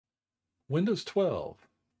Windows 12.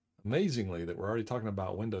 Amazingly that we're already talking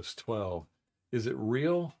about Windows 12. Is it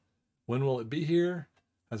real? When will it be here?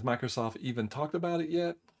 Has Microsoft even talked about it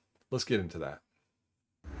yet? Let's get into that.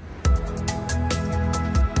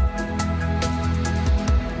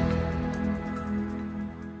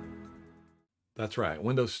 That's right,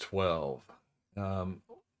 Windows 12.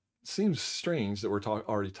 Seems strange that we're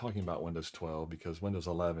already talking about Windows 12 because Windows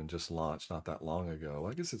 11 just launched not that long ago.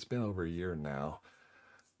 I guess it's been over a year now.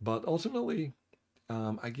 But ultimately,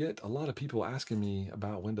 I get a lot of people asking me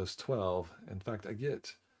about Windows 12. In fact, I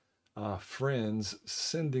get friends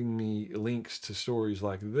sending me links to stories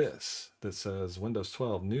like this that says Windows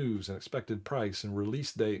 12 news and expected price and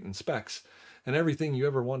release date and specs and everything you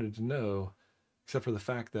ever wanted to know, except for the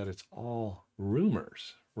fact that it's all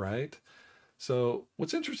rumors, right? So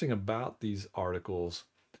what's interesting about these articles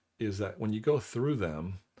is that when you go through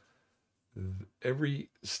them, every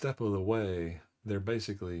step of the way, they're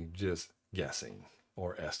basically just guessing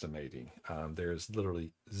or estimating. There's literally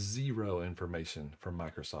zero information from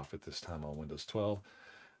Microsoft at this time on Windows 12.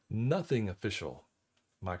 Nothing official.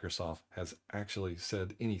 Microsoft has actually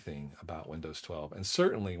said anything about Windows 12. And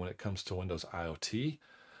certainly when it comes to Windows IoT,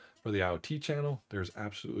 for the IoT channel, there's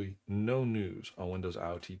absolutely no news on Windows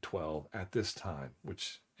IoT 12 at this time,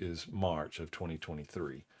 which is March of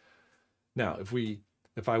 2023. Now,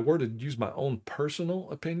 if I were to use my own personal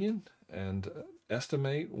opinion and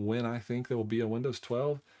estimate when I think there will be a Windows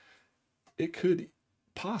 12, it could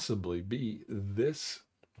possibly be this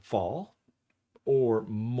fall or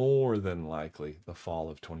more than likely the fall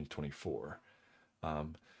of 2024.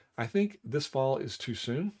 I think this fall is too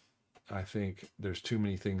soon. I think there's too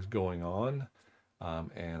many things going on,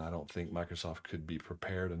 and I don't think Microsoft could be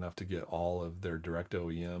prepared enough to get all of their direct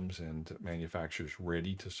OEMs and manufacturers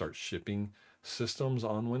ready to start shipping systems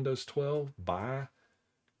on Windows 12 by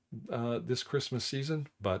this Christmas season.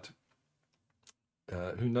 But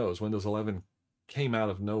who knows? Windows 11 came out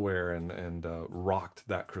of nowhere and rocked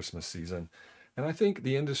that Christmas season. And I think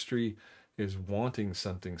the industry is wanting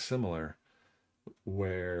something similar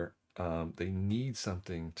where they need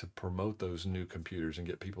something to promote those new computers and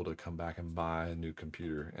get people to come back and buy a new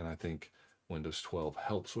computer. And I think Windows 12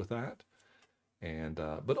 helps with that. And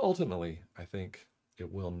but ultimately, I think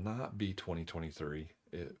it will not be 2023.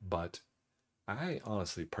 But I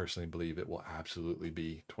honestly, personally believe it will absolutely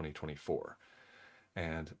be 2024.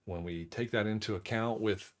 And when we take that into account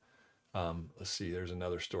with, let's see, there's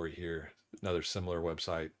another story here, another similar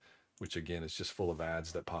website, which again is just full of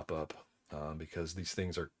ads that pop up. Because these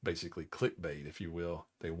things are basically clickbait, if you will.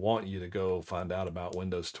 They want you to go find out about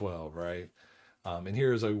Windows 12, right? And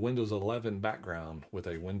here is a Windows 11 background with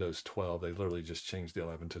a Windows 12. They literally just changed the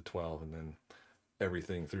 11 to 12, and then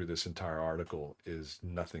everything through this entire article is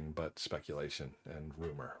nothing but speculation and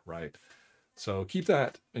rumor, right? So keep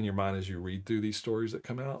that in your mind as you read through these stories that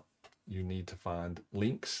come out. You need to find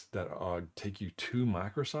links that take you to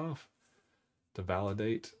Microsoft to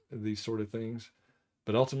validate these sort of things.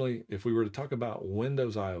 But ultimately, if we were to talk about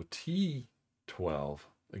Windows IoT 12,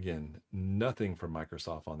 again, nothing from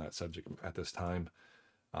Microsoft on that subject at this time,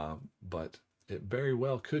 but it very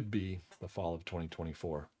well could be the fall of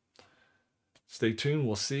 2024. Stay tuned,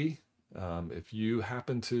 we'll see. If you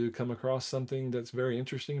happen to come across something that's very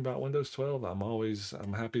interesting about Windows 12,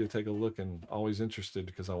 I'm happy to take a look and always interested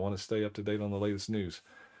because I want to stay up to date on the latest news.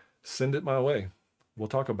 Send it my way. We'll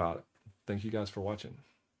talk about it. Thank you guys for watching.